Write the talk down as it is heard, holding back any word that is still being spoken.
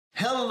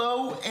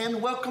Hello and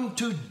welcome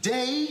to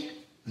day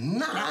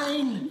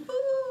 9.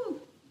 Woo.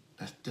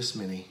 That's this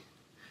many.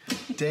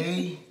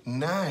 Day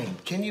 9.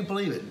 Can you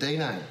believe it? Day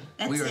 9.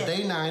 We are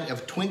day 9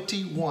 of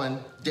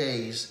 21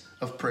 days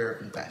of prayer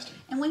and fasting.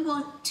 And we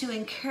want to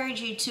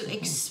encourage you to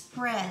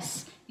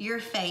express your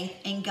faith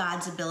in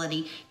God's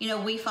ability. You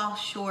know, we fall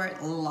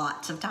short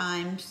lots of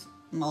times,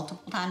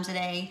 multiple times a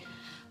day.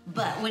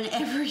 But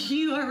whenever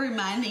you are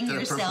reminding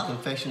yourself... Is that a personal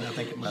confession? I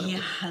think it might have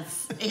been.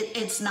 Yes,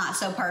 it's not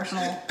so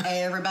personal.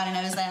 Everybody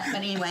knows that. But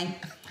anyway,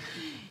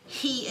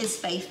 He is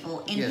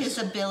faithful and His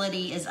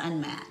ability is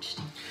unmatched.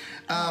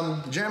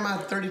 Jeremiah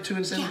 32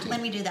 and 17. Yeah,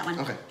 let me do that one.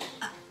 Okay.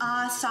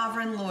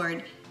 Sovereign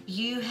Lord,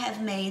 you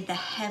have made the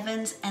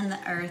heavens and the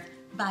earth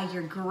by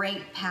your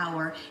great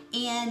power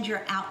and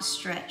your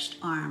outstretched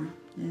arm.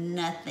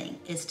 Nothing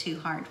is too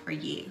hard for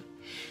you.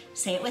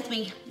 Say it with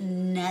me.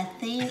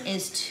 Nothing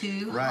is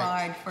too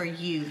hard for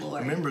you,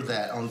 Lord. Remember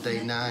that on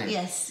day 9.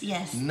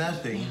 Yes.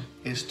 Nothing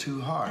is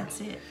too hard. That's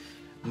it.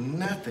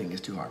 Nothing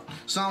is too hard.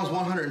 Psalms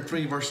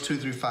 103, verse 2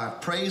 through 5.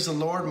 Praise the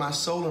Lord, my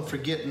soul, and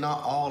forget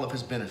not all of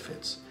His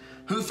benefits.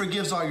 Who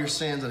forgives all your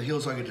sins and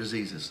heals all your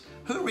diseases?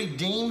 Who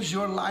redeems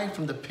your life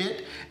from the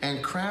pit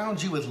and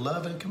crowns you with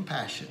love and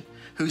compassion?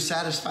 Who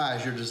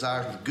satisfies your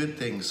desires with good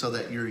things so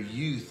that your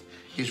youth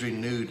is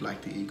renewed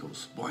like the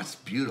eagles? Boy, that's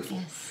beautiful.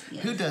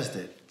 Yes. Who does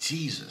that?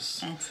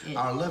 Jesus. That's it.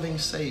 Our loving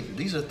Savior.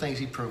 These are things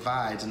He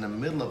provides in the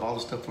middle of all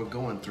the stuff we're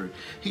going through.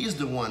 He's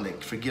the one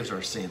that forgives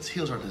our sins,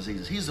 heals our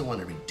diseases. He's the one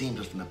that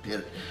redeems us from the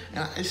pit.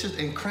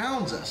 And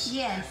crowns us.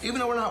 Yes. Even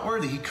though we're not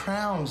worthy, He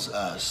crowns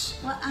us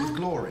with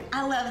glory.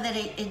 I love that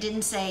it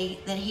didn't say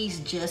that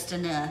He's just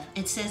enough.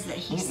 It says that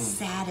He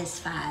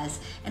satisfies.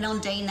 And on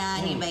day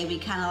 9, you may be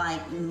kind of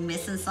like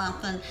missing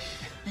something.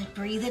 But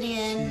breathe it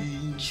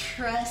in,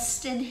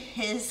 trust in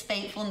His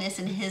faithfulness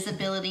and His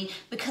ability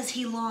because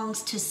He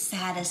longs to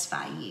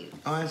satisfy you.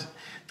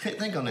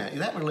 Think on that.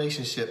 That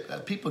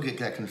relationship, people get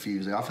that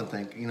confused. They often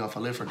think, if I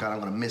live for God,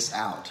 I'm going to miss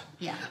out.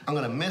 Yeah. I'm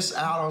going to miss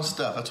out on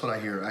stuff. That's what I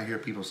hear. I hear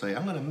people say,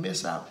 I'm going to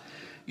miss out.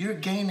 You're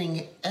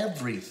gaining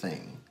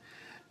everything.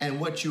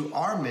 And what you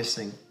are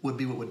missing would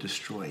be what would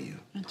destroy you.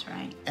 That's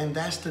right. And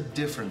that's the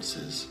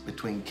differences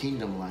between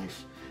kingdom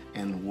life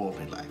and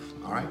worldly life.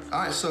 All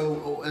right.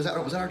 So was that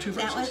our 2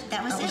 verses?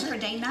 That was it for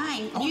day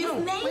 9. Oh,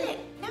 You've made it.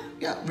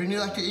 Yeah. Renew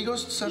like the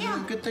eagles. Such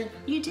a good thing.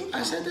 You did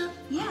that. I said that.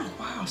 Yeah.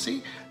 Wow.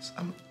 See,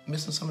 I'm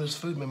missing some of this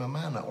food. Made my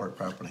mind not work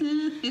properly.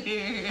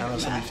 I know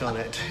somebody feeling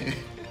that too.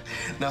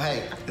 No,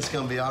 hey, it's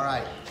gonna be all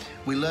right.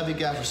 We love you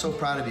guys. We're so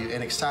proud of you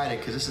and excited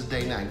because this is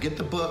day 9. Get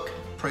the book.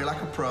 Pray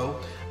Like a Pro.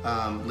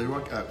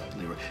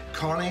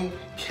 Carly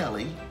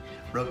Kelly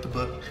wrote the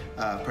book,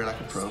 Pray Like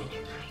a Pro.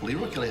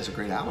 Leroy Kelly has a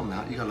great album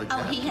out. You gotta look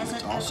that up. He has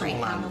it's a also great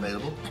online album.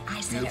 available. But I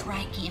said it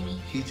right, Kimmy.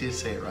 He did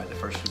say it right the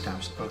first few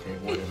times. Okay,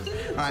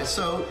 whatever. All right,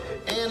 so,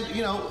 and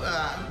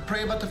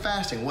pray about the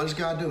fasting. What is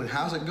God doing?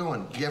 How's it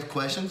going? If you have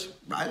questions,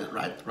 write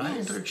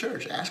into the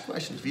church. Ask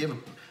questions. If you have a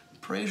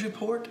praise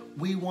report,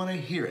 we want to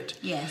hear it.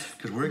 Yes.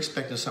 Because we're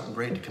expecting something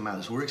great to come out of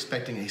this. We're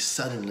expecting a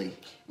suddenly.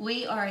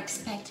 We are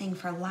expecting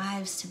for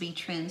lives to be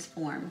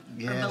transformed,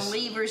 for Yes.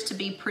 believers to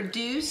be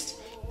produced,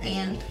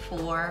 and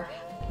for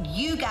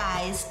you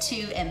guys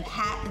to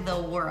impact the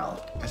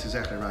world. That's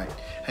exactly right.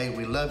 Hey,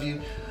 we love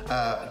you.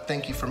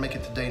 Thank you for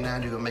making it to day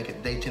 9. You're going to make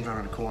it day 10 right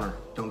around the corner.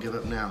 Don't give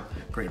up now.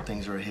 Great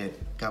things are ahead.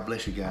 God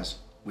bless you guys.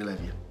 We love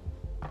you.